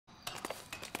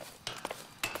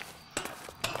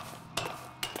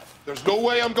There's no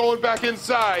way I'm going back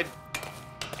inside.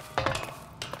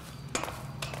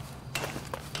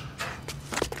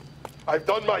 I've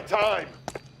done my time.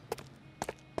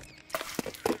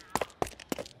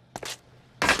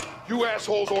 You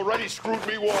assholes already screwed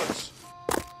me once.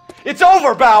 It's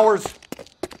over, Bowers!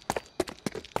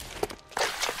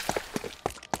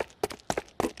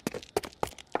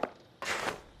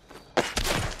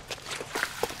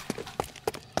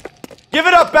 Give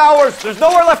it up, Bowers! There's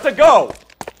nowhere left to go!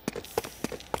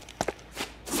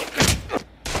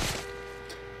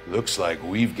 Looks like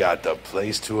we've got the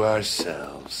place to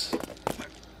ourselves.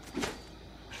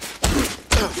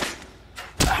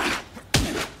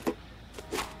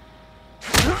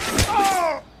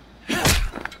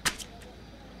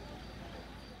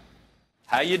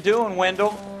 How you doing,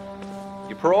 Wendell?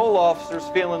 Your parole officer's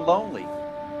feeling lonely.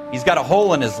 He's got a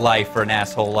hole in his life for an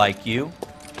asshole like you.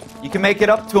 You can make it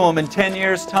up to him in 10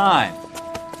 years' time.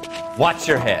 Watch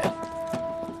your head.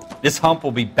 This hump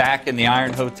will be back in the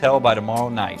Iron Hotel by tomorrow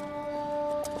night.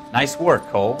 Nice work,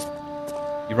 Cole.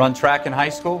 You run track in high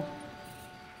school?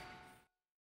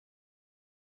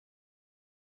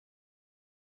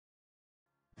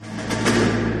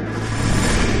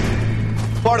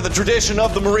 Part of the tradition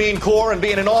of the Marine Corps and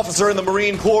being an officer in the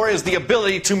Marine Corps is the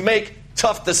ability to make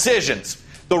tough decisions.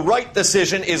 The right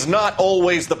decision is not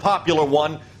always the popular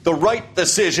one. The right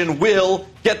decision will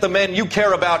get the men you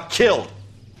care about killed.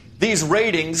 These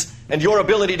ratings and your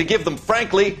ability to give them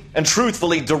frankly and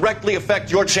truthfully directly affect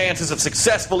your chances of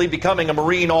successfully becoming a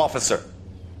Marine officer.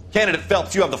 Candidate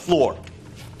Phelps, you have the floor.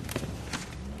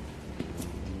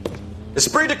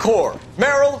 Esprit de Corps,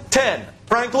 Merrill, 10.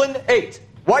 Franklin, 8.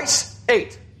 Weiss,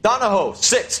 8. Donahoe,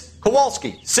 6.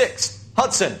 Kowalski, 6.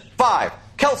 Hudson, 5.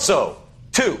 Kelso,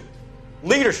 2.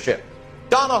 Leadership,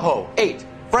 Donahoe, 8.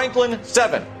 Franklin,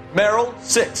 7. Merrill,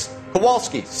 6.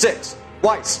 Kowalski, 6.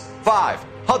 Weiss, 5.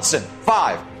 Hudson,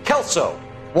 5. Kelso,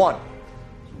 1.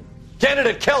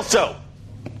 Candidate Kelso.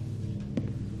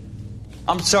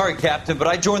 I'm sorry, Captain, but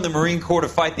I joined the Marine Corps to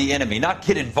fight the enemy, not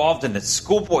get involved in this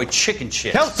schoolboy chicken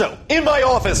shit. Kelso, in my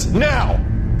office, now!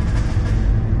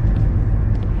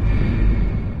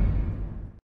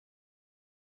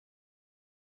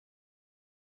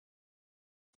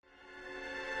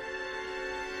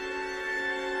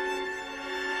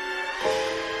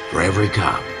 For every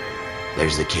cop,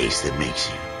 there's the case that makes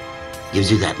you. Gives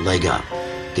you that leg up,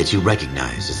 gets you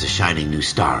recognized as the shining new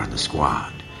star in the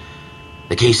squad.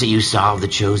 The case that you solve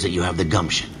that shows that you have the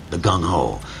gumption, the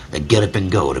gung-ho, the get up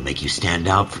and go to make you stand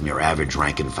out from your average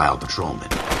rank-and-file patrolman.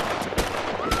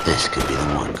 This could be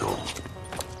the one goal.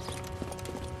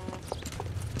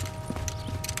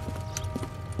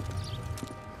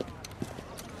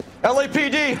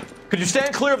 LAPD, could you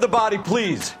stand clear of the body,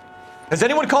 please? Has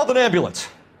anyone called an ambulance?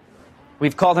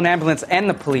 We've called an ambulance and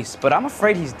the police, but I'm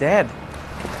afraid he's dead.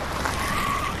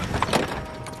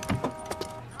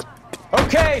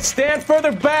 Okay, stand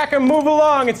further back and move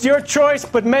along. It's your choice,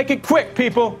 but make it quick,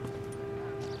 people.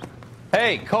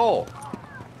 Hey, Cole.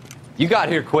 You got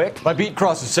here quick. My beat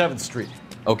crosses 7th Street.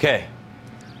 Okay.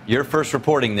 You're first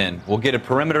reporting then. We'll get a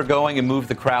perimeter going and move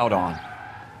the crowd on.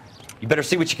 You better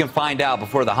see what you can find out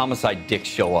before the homicide dicks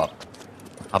show up.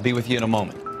 I'll be with you in a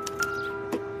moment.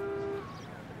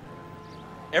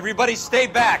 Everybody stay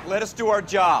back. Let us do our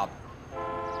job.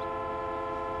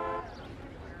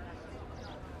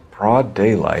 Broad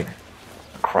daylight,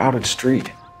 a crowded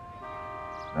street.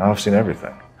 Now I've seen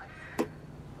everything.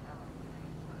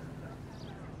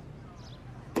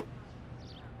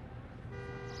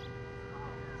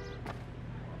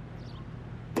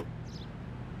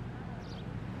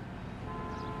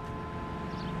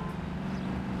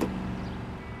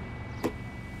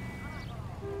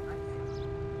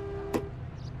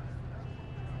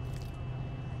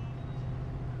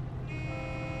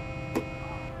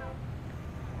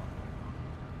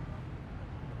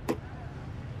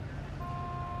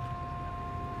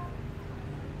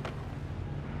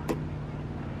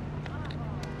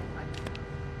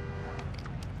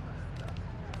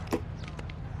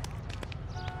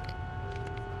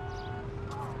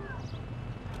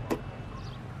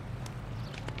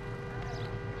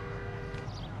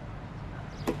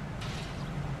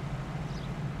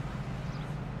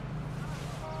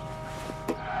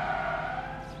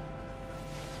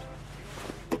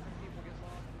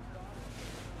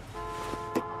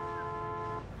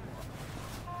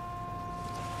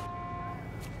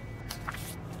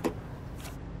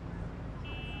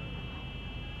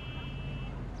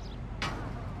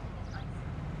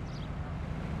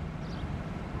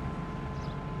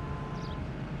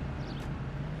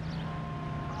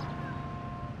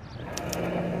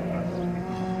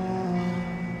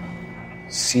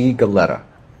 C. Galetta,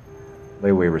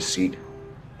 layaway receipt,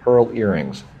 pearl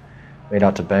earrings, made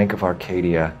out to Bank of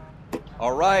Arcadia.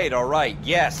 All right.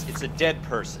 Yes, it's a dead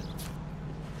person.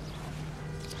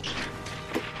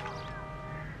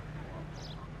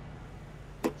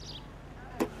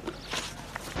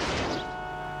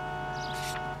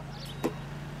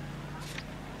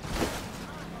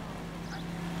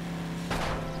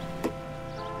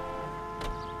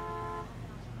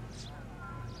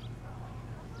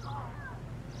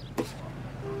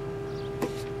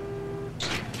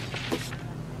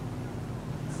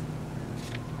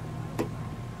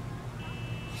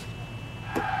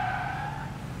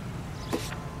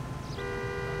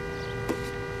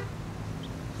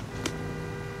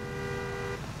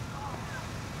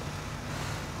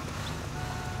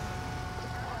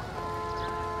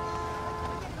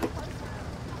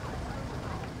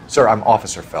 Sir, I'm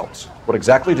Officer Phelps. What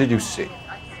exactly did you see?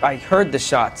 I heard the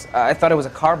shots. I thought it was a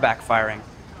car backfiring.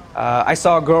 I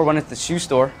saw a girl run into the shoe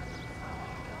store.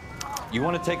 You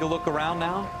want to take a look around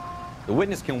now? The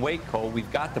witness can wait, Cole. We've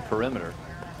got the perimeter.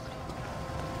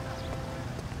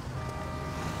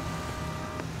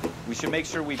 We should make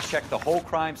sure we check the whole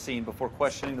crime scene before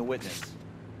questioning the witness.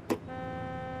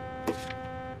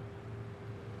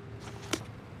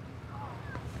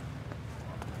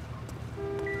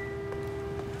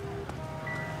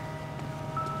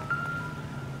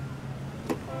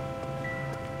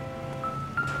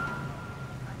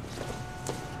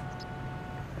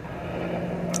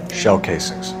 Shell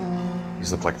casings.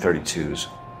 These look like 32s.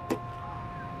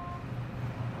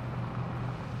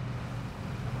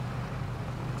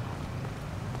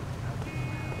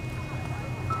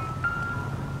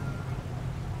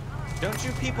 Don't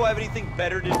you people have anything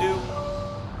better to do?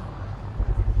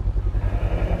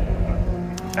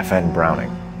 FN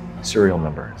Browning. Serial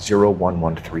number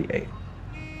 01138.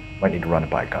 Might need to run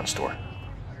it by a gun store.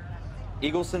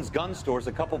 Eagleson's gun store's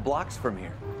a couple blocks from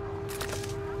here.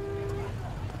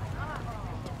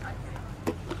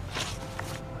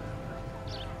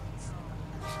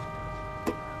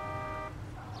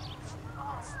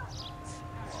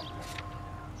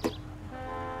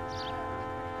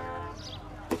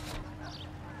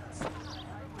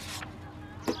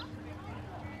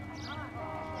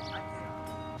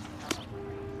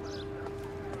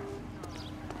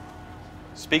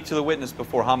 Speak to the witness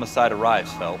before homicide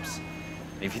arrives, Phelps.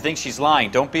 And if you think she's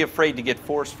lying, don't be afraid to get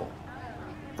forceful.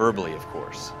 Verbally, of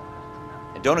course.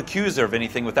 And don't accuse her of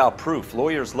anything without proof.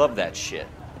 Lawyers love that shit.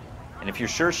 And if you're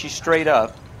sure she's straight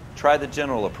up, try the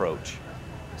general approach.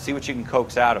 See what you can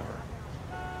coax out of her.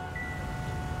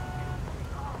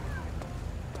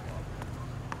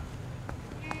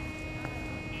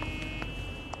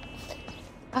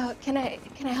 Can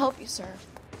I help you, sir?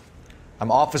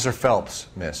 I'm Officer Phelps,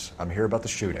 miss. I'm here about the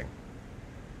shooting.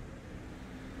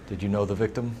 Did you know the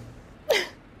victim?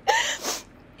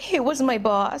 He was my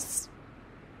boss,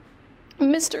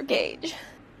 Mr. Gage.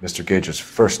 Mr. Gage's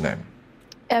first name.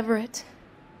 Everett.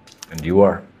 And you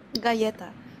are? Galleta.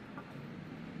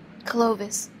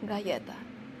 Clovis Galleta.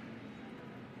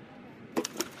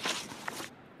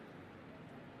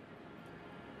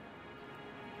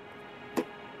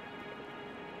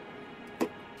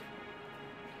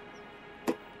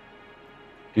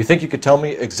 Do you think you could tell me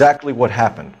exactly what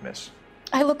happened, miss?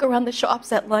 I look around the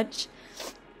shops at lunch.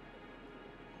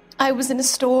 I was in a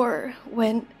store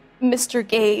when Mr.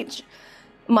 Gage,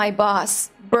 my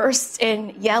boss, bursts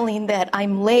in yelling that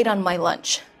I'm late on my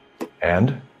lunch.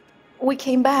 And? We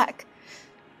came back.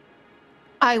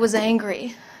 I was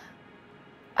angry.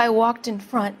 I walked in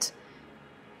front.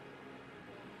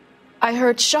 I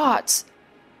heard shots.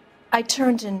 I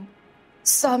turned and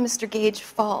saw Mr. Gage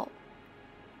fall.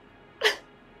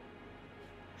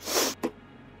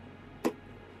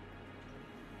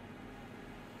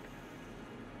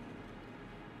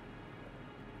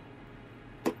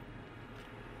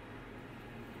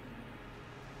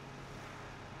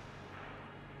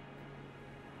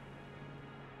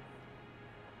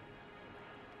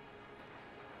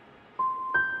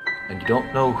 And you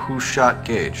don't know who shot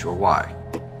Gage or why?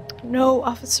 No,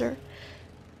 officer.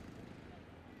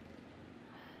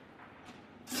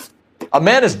 A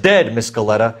man is dead, Miss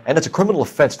Galleta, and it's a criminal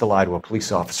offense to lie to a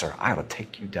police officer. I ought to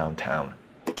take you downtown.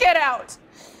 Get out!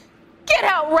 Get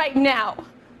out right now!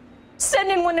 Send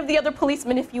in one of the other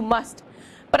policemen if you must,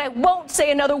 but I won't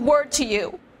say another word to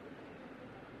you.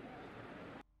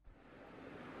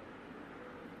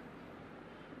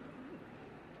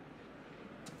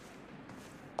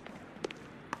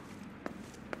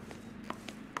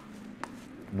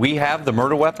 We have the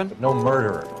murder weapon? No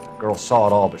murderer. The girl saw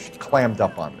it all, but she clammed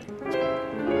up on me.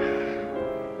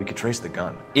 We could trace the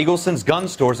gun. Eagleson's gun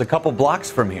store's a couple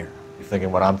blocks from here. You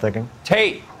thinking what I'm thinking?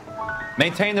 Tate!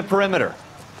 Maintain the perimeter.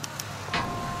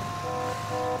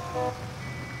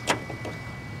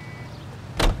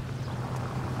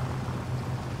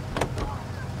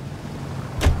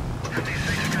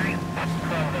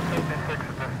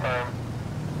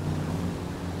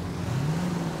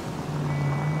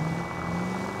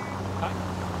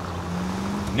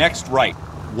 Next right.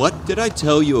 What did I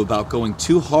tell you about going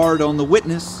too hard on the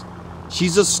witness?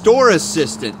 She's a store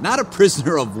assistant, not a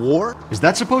prisoner of war. Is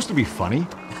that supposed to be funny?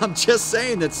 I'm just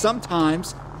saying that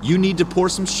sometimes you need to pour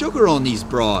some sugar on these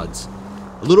broads.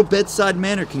 A little bedside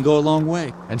manner can go a long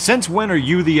way. And since when are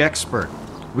you the expert?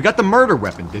 We got the murder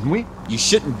weapon, didn't we? You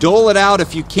shouldn't dole it out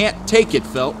if you can't take it,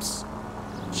 Phelps.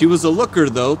 She was a looker,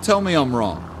 though. Tell me I'm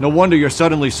wrong. No wonder you're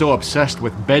suddenly so obsessed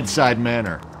with bedside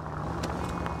manner.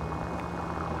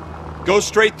 Go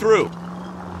straight through.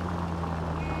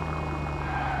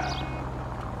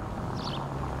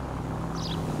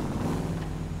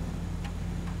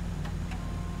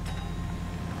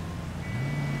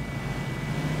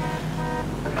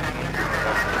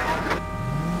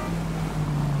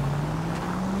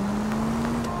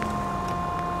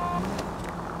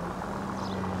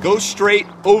 Go straight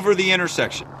over the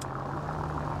intersection.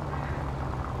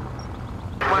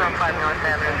 105 North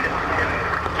Avenue.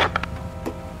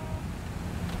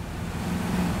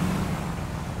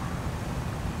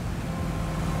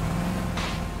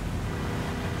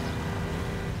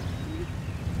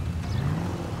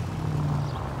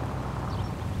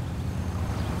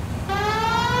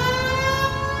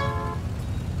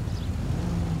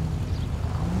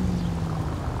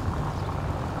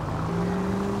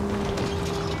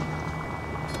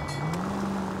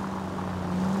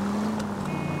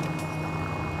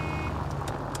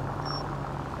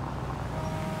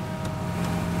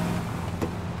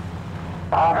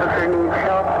 Officer needs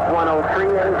help, 103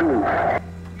 and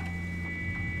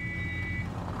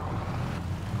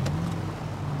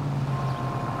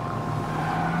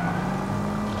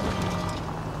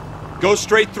Go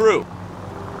straight through.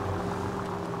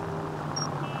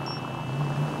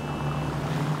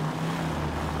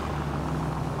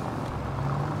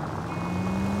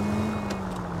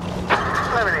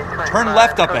 Turn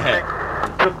left up ahead.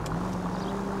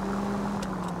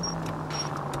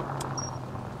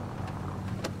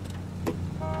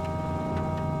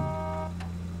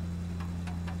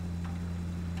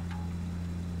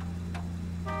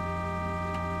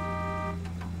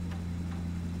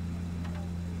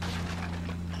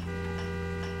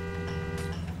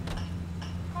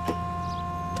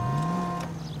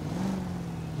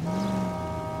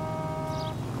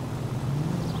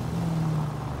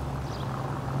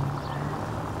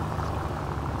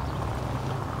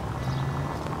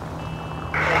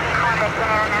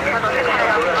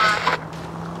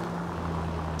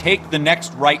 Take the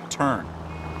next right turn.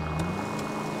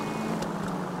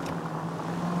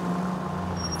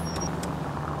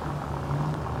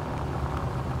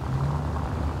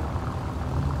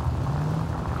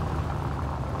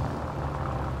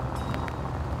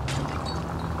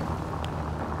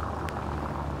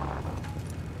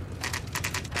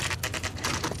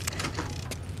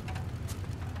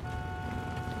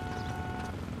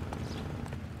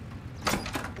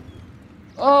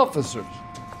 Officers,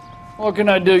 what can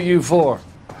I do you for?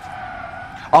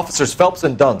 Officers Phelps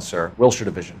and Dunn, sir, Wilshire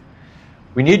Division.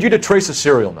 We need you to trace a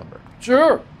serial number.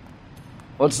 Sure.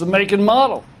 What's the make and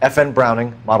model? FN Browning,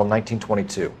 model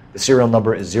 1922. The serial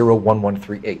number is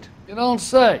 01138. You don't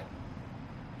say.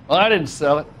 Well, I didn't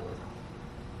sell it.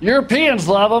 Europeans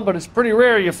love them, but it's pretty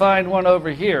rare you find one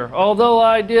over here. Although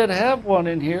I did have one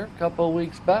in here a couple of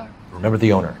weeks back. Remember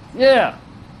the owner? Yeah.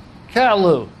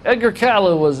 Caillou. Edgar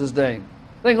Caillou was his name.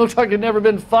 Thing looked like he'd never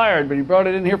been fired, but he brought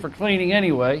it in here for cleaning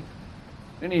anyway.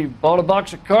 Then he bought a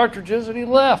box of cartridges and he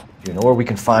left. Do you know where we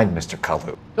can find Mr.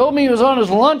 Kalu? Told me he was on his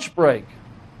lunch break.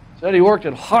 Said he worked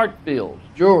at Hartfield's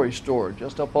jewelry store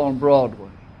just up on Broadway.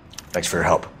 Thanks for your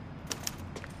help.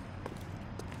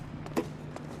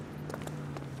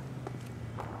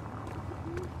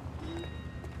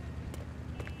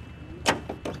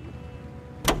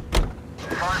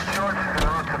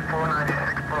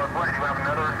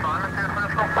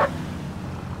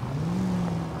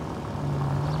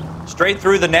 Straight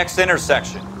through the next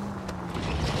intersection.